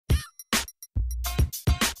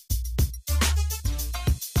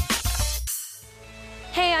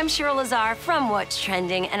I'm Shira Lazar from What's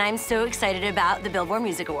Trending, and I'm so excited about the Billboard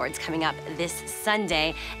Music Awards coming up this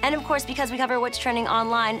Sunday. And of course, because we cover What's Trending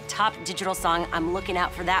online, top digital song, I'm looking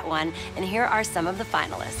out for that one. And here are some of the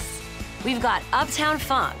finalists. We've got Uptown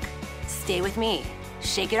Funk, Stay With Me,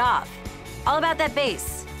 Shake It Off, All About That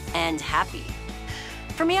Bass, and Happy.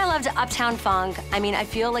 For me, I loved Uptown Funk. I mean, I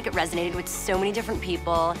feel like it resonated with so many different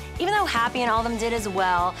people, even though Happy and all of them did as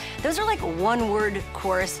well. Those are like one-word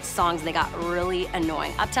chorus songs, and they got really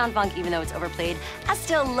annoying. Uptown Funk, even though it's overplayed, I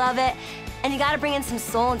still love it. And you gotta bring in some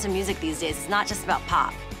soul into music these days. It's not just about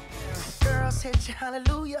pop. Girls hit you,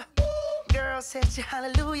 hallelujah. Girls hit you,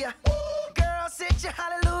 hallelujah. Girls hit you,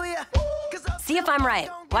 hallelujah. See if I'm right.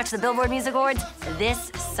 Watch the Billboard Music Awards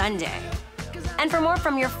this Sunday. And for more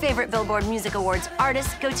from your favorite Billboard Music Awards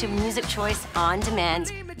artists, go to Music Choice On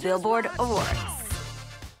Demand Billboard Awards.